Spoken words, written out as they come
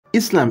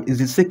Islam is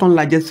the second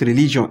largest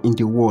religion in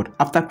the world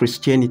after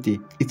Christianity.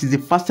 It is the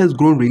fastest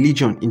growing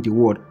religion in the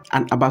world,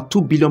 and about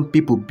 2 billion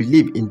people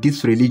believe in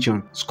this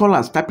religion.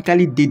 Scholars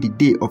typically date the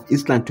day of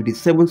Islam to the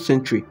 7th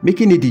century,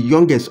 making it the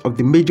youngest of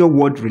the major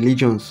world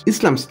religions.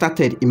 Islam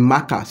started in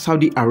Mecca,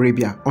 Saudi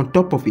Arabia, on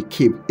top of a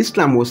cave.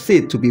 Islam was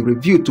said to be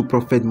revealed to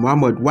Prophet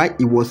Muhammad while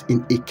he was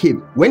in a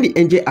cave. When the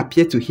angel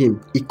appeared to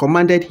him, he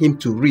commanded him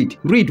to read.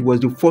 Read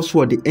was the first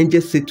word the angel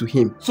said to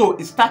him. So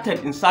it started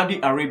in Saudi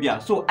Arabia.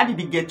 So how did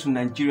it get to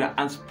Nigeria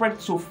and spread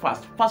so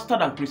fast, faster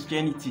than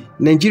Christianity?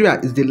 Nigeria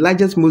is the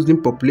largest Muslim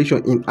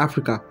population in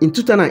Africa. In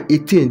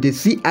 2018, the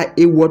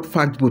CIA World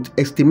Factbook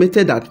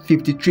estimated that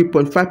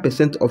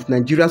 53.5% of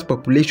Nigeria's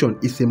population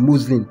is a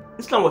Muslim.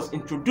 Islam was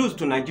introduced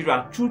to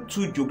Nigeria through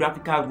 2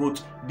 geographical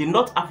routes, the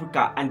North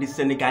Africa and the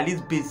Senegalese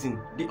Basin.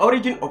 The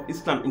origin of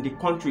Islam in the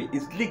country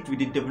is linked with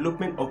the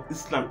development of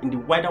Islam in the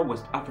wider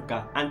West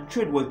Africa, and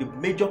trade was the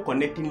major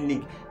connecting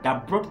link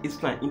that brought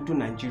Islam into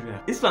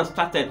Nigeria. Islam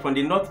started from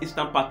the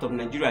northeastern part of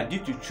Nigeria due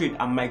to trade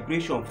and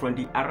migration from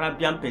the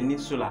Arabian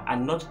Peninsula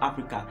and North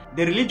Africa.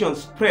 The religion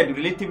spread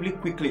relatively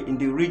quickly in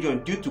the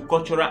region due to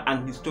cultural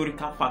and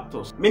historical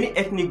factors. Many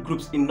ethnic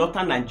groups in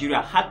northern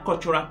Nigeria had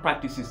cultural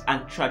practices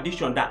and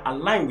traditions that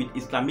aligned with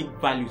Islamic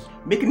values,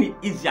 making it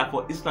easier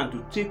for Islam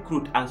to take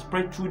root and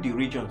spread through the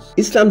regions.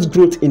 Islam's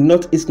growth in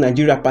northeast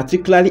Nigeria,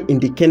 particularly in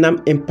the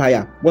Canaan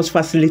Empire, was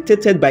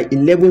facilitated by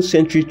 11th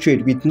century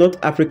trade with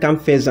North African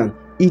Fezzan,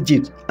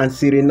 Egypt, and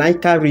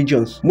Cyrenaica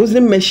regions.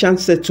 Muslim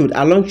merchants settled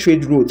along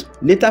trade routes,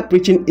 later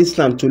preaching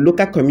Islam to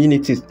local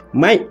communities.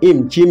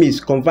 Ma'im Jimmy's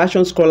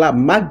conversion scholar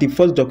marked the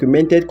first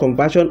documented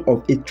conversion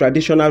of a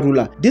traditional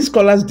ruler. This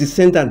scholar's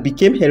descendants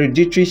became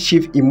hereditary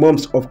chief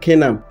imams of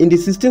Canaan. In the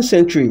 16th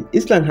century,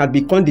 Islam had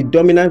become the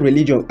dominant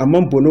religion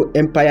among Bono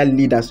Empire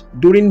leaders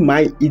during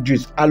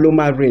Eades'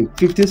 Aloma reign,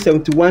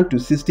 1571 to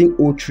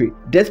 1603.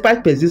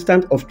 Despite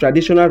persistence of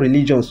traditional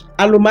religions,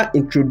 Aloma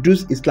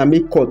introduced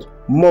Islamic courts,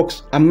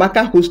 mosques, and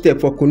Makkah hostel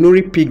for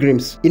Kunuri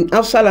pilgrims. In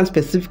Hausa land,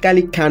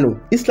 specifically Kano,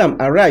 Islam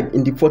arrived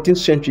in the 14th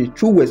century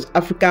through West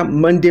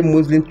African Mande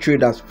Muslim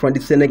traders from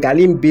the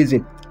Senegalese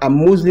Basin and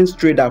Muslim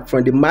trader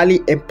from the Mali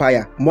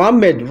Empire.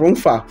 Muhammad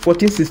Rumfa,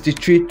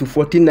 1463 to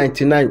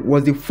 1499,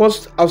 was the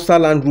first Hausa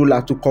land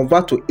ruler to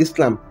convert to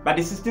Islam. By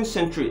the 16th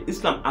century,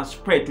 Islam has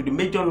spread to the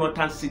major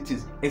northern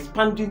cities,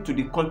 expanding to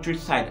the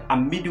countryside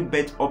and middle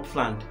belt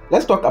upland.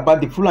 Let's talk about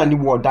the Fulani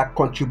War that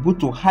contribute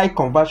to high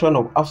conversion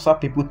of Hausa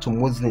people to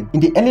Muslim. In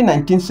the early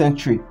 19th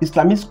century,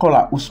 Islamic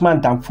scholar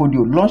Usman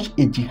Danfodio launched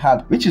a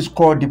jihad, which is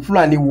called the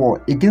Fulani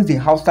War, against the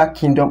Hausa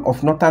kingdom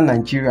of northern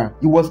Nigeria.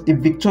 He was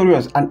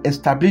victorious and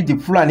established the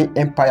Fulani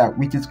Empire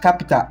with its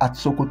capital at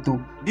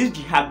Sokoto. This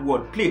jihad war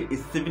played a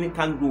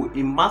significant role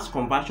in mass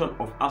conversion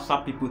of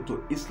Hausa people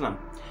to Islam.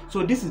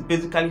 So this is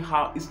basically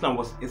how Islam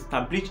was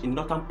established in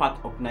northern part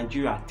of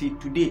Nigeria till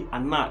today,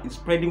 and now is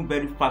spreading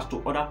very fast to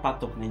other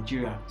parts of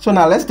Nigeria. So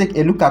now let's take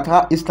a look at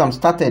how Islam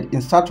started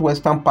in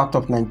southwestern part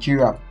of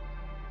Nigeria.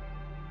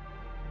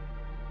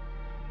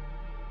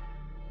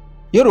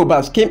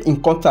 Yorubas came in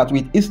contact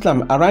with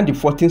Islam around the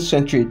 14th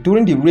century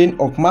during the reign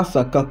of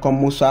Mansa Kankan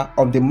Musa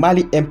of the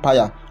Mali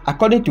Empire.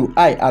 According to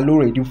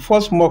Al-Aluri, the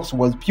first mosque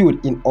was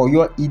built in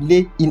Oyo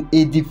Ile in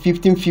AD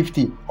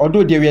 1550,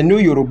 although there were no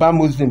Yoruba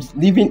Muslims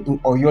living in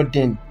Oyo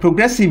then.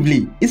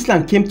 Progressively,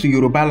 Islam came to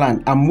Yoruba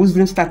land and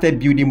Muslims started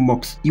building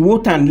mosques.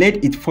 Iwotan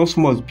led its first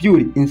mosque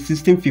built in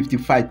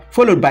 1655,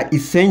 followed by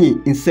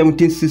Işeyin in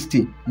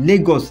 1760,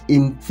 Lagos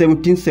in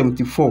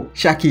 1774,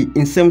 Şaki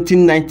in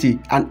 1790,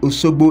 and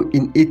Osogbo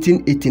in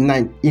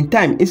 1889. In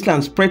time,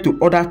 Islam spread to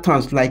other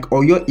towns like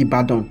Oyo,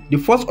 Ibadan. The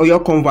first Oyo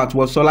convert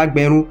was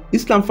Solagberu.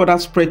 Islam further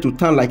spread to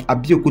towns like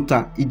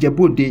Abeokuta,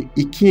 Ijebu-Ode,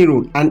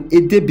 Ikirun, and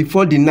Eades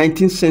before the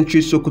 19th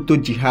century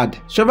Sokoto jihad.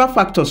 Several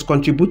factors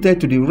contributed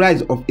to the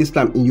rise of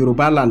Islam in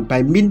Yoruba land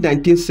by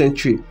mid-19th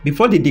century.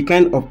 Before the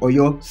decline of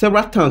Oyo,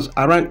 several towns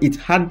around it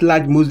had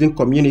large Muslim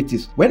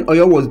communities. When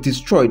Oyo was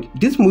destroyed,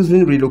 these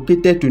Muslims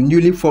relocated to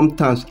newly formed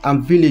towns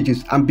and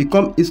villages and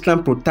become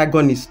Islam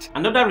protagonists.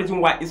 Another reason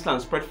why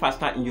Islam spread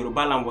faster in Yoruba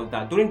land was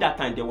that during that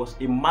time there was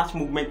a mass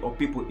movement of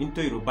people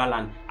into Yoruba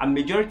land, and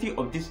majority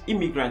of these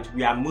immigrants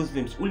were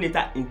Muslims who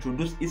later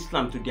introduced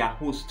Islam to their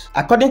hosts.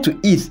 According to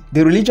Eades,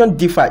 the religion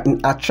differed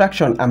in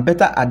attraction and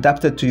better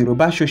adapted to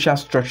Yoruba social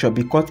structure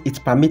because it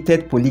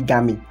permitted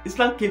polygamy.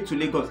 Islam came to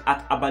Lagos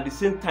at about the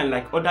same time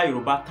like other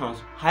Yoruba towns.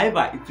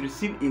 However, it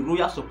received a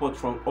royal support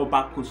from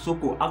Oba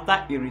Kosoko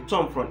after a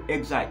return from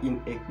exile in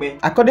Ekpe.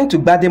 According to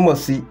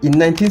Gbadamosi, in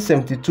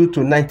 1972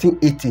 to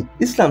 1980,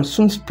 Islam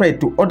soon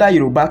spread to other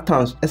Yoruba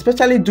towns,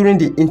 especially during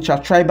the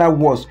intra-tribal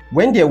wars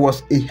when there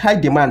was a high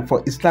demand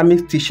for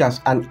Islamic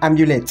teachers and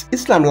amulets.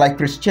 Islam, like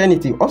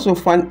Christianity, also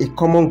found a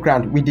common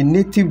ground with the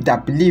native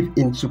that believed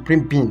in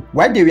supreme being.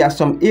 While there were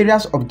some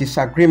areas of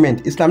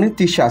disagreement, Islamic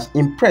teachers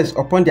impressed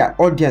upon their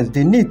audience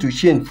the need to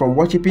change from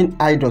worshipping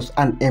idols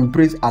and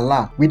embrace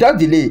Allah. Without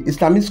delay,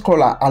 Islamic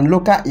scholars and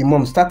local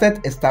imams started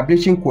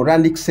establishing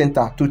Quranic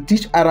centers to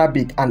teach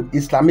Arabic and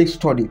Islamic case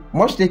study.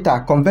 Much later,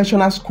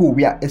 conventional schools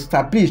were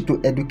established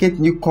to educate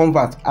new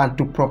converts and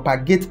to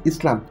propagate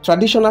Islam.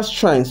 Traditional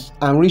shrines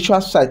and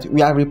ritual sites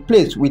were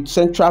replaced with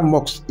central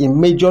mosques in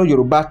major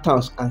Yoruba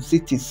towns and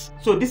cities.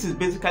 So this is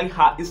basically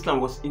how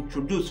Islam was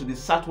introduced to the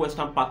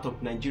southwestern part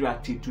of Nigeria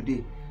till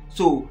today.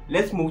 So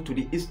let's move to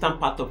the eastern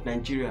part of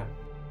Nigeria.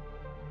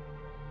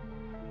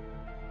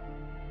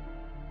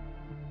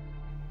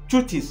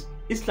 Truth is,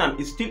 Islam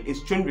is still a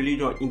strange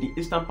religion in the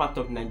eastern part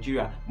of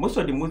Nigeria. Most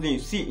of the Muslims you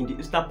see in the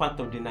eastern part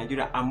of the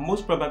Nigeria are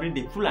most probably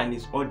the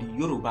Fulanis or the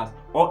Yorubas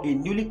or a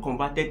newly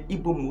converted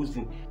Igbo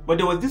Muslim. But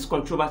there was this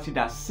controversy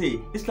that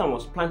say Islam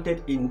was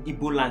planted in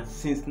Igbo land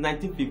since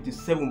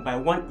 1957 by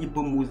one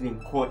Igbo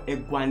Muslim called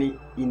Egwani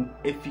in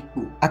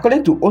Efikpo.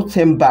 According to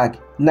Otemberg,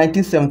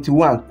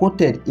 1971,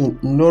 quoted in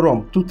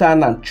Norom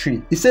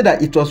 2003, he said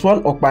that it was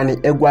one Okpani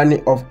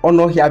Egwani of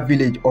Onohia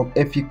village of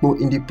Efikpo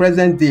in the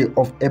present day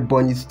of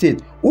Ebonyi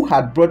State who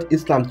had brought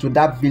Islam to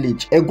that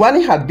village.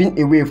 Egwani had been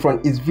away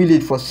from his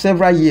village for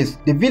several years.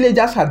 The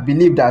villagers had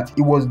believed that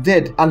he was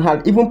dead and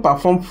had even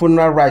performed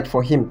funeral rites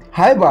for him.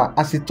 However,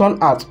 as it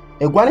turned out,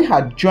 Egwani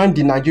had joined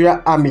the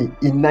Nigerian army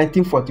in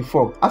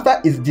 1944.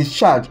 After his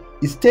discharge,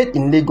 he stayed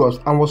in Lagos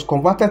and was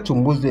converted to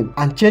Muslim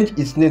and changed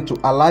his name to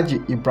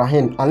Alhaji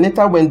Ibrahim and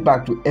later went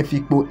back to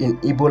Efikpo in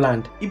Igbo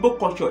land. Igbo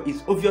culture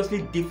is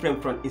obviously different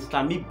from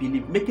Islamic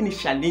belief, making it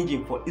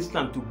challenging for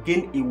Islam to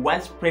gain a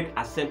widespread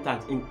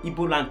acceptance in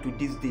Igbo land to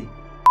this day.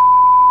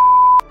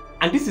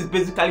 And this is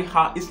basically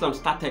how Islam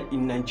started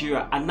in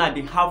Nigeria, and now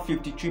they have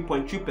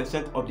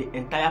 53.3% of the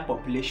entire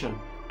population.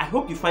 I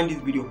hope you find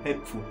this video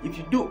helpful. If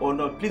you do or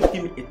not, please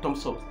give me a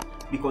thumbs up,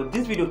 because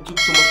this video took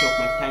so much of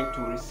my time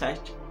to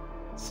research,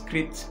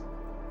 script,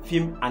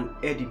 film and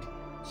edit.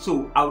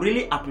 So I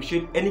really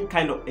appreciate any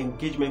kind of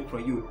engagement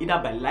from you, either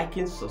by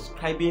liking,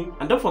 subscribing,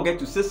 and don't forget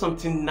to say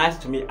something nice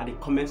to me at the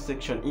comment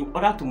section in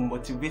order to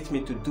motivate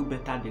me to do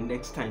better the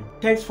next time.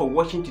 Thanks for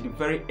watching to the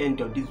very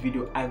end of this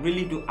video. I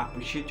really do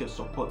appreciate your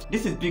support.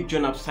 This is Big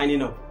John up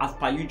signing off. As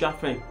per usual,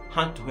 friend,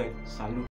 hand to head, salute.